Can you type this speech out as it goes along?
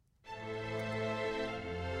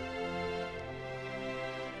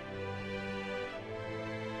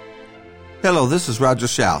Hello, this is Roger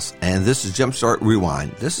Schaus, and this is Jumpstart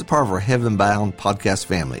Rewind. This is part of our Heaven Bound podcast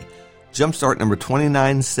family. Jumpstart number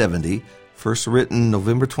 2970, first written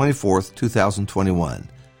November 24th, 2021.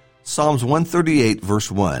 Psalms 138,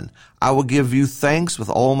 verse 1. I will give you thanks with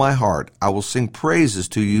all my heart. I will sing praises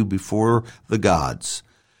to you before the gods.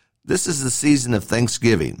 This is the season of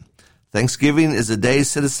Thanksgiving. Thanksgiving is a day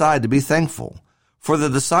set aside to be thankful. For the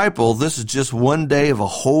disciple, this is just one day of a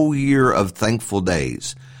whole year of thankful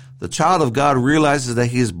days. The child of God realizes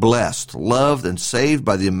that he is blessed, loved, and saved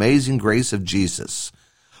by the amazing grace of Jesus.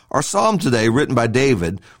 Our psalm today, written by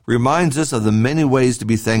David, reminds us of the many ways to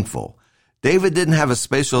be thankful. David didn't have a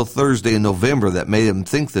special Thursday in November that made him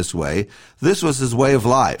think this way. This was his way of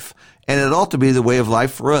life, and it ought to be the way of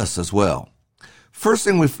life for us as well. First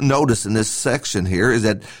thing we've noticed in this section here is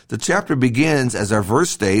that the chapter begins, as our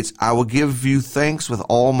verse states, I will give you thanks with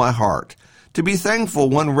all my heart. To be thankful,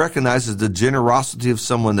 one recognizes the generosity of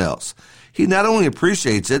someone else. He not only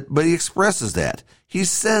appreciates it, but he expresses that. He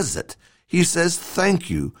says it. He says, thank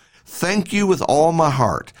you. Thank you with all my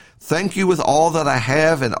heart. Thank you with all that I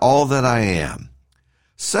have and all that I am.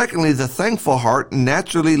 Secondly, the thankful heart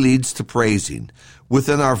naturally leads to praising.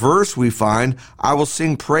 Within our verse, we find, I will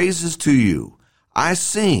sing praises to you. I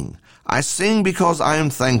sing. I sing because I am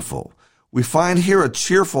thankful. We find here a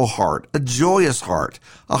cheerful heart, a joyous heart,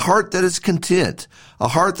 a heart that is content, a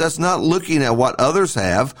heart that's not looking at what others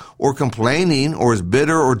have or complaining or is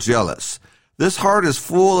bitter or jealous. This heart is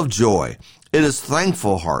full of joy. It is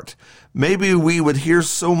thankful heart. Maybe we would hear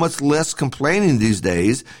so much less complaining these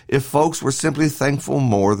days if folks were simply thankful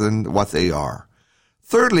more than what they are.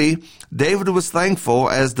 Thirdly, David was thankful,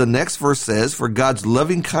 as the next verse says, for God's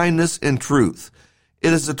loving kindness and truth.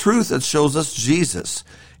 It is the truth that shows us Jesus.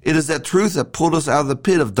 It is that truth that pulled us out of the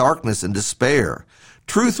pit of darkness and despair.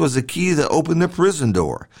 Truth was the key that opened the prison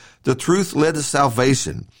door. The truth led to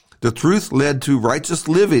salvation. The truth led to righteous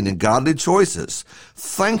living and godly choices.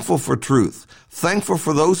 Thankful for truth. Thankful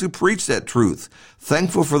for those who preach that truth.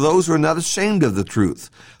 Thankful for those who are not ashamed of the truth.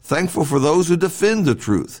 Thankful for those who defend the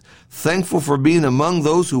truth. Thankful for being among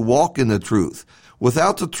those who walk in the truth.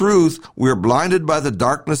 Without the truth, we are blinded by the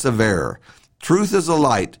darkness of error. Truth is a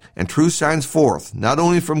light, and truth shines forth, not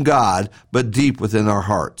only from God, but deep within our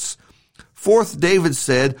hearts. Fourth, David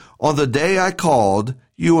said, on the day I called,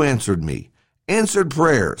 you answered me. Answered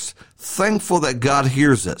prayers. Thankful that God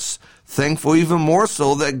hears us. Thankful even more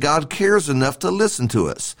so that God cares enough to listen to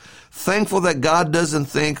us. Thankful that God doesn't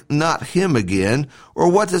think, not him again,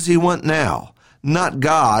 or what does he want now? Not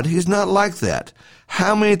God. He's not like that.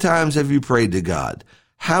 How many times have you prayed to God?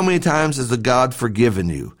 How many times has the God forgiven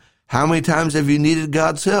you? How many times have you needed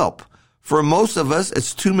God's help? For most of us,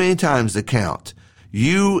 it's too many times to count.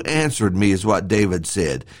 You answered me is what David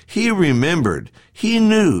said. He remembered. He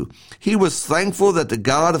knew. He was thankful that the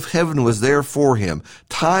God of heaven was there for him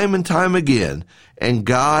time and time again, and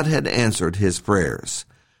God had answered his prayers.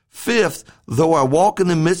 Fifth, though I walk in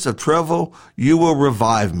the midst of trouble, you will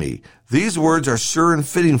revive me. These words are sure and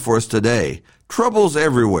fitting for us today. Trouble's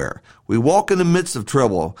everywhere. We walk in the midst of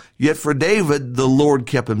trouble, yet for David, the Lord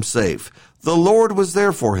kept him safe. The Lord was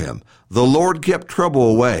there for him. The Lord kept trouble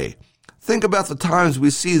away. Think about the times we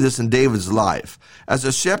see this in David's life. As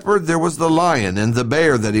a shepherd, there was the lion and the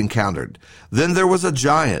bear that he encountered. Then there was a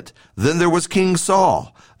giant. Then there was King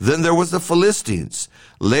Saul. Then there was the Philistines.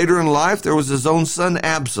 Later in life, there was his own son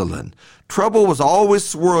Absalom. Trouble was always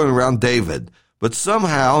swirling around David, but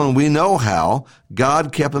somehow, and we know how,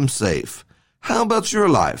 God kept him safe. How about your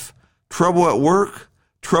life? Trouble at work?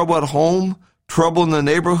 Trouble at home? Trouble in the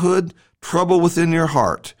neighborhood? Trouble within your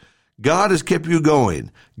heart? God has kept you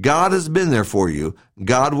going. God has been there for you.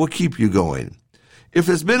 God will keep you going. If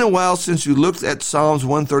it's been a while since you looked at Psalms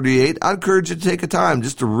 138, I'd encourage you to take a time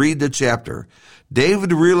just to read the chapter.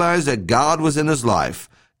 David realized that God was in his life.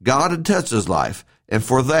 God had touched his life. And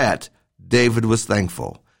for that, David was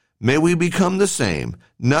thankful. May we become the same,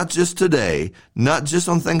 not just today, not just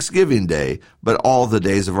on Thanksgiving Day, but all the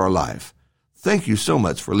days of our life. Thank you so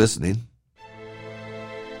much for listening.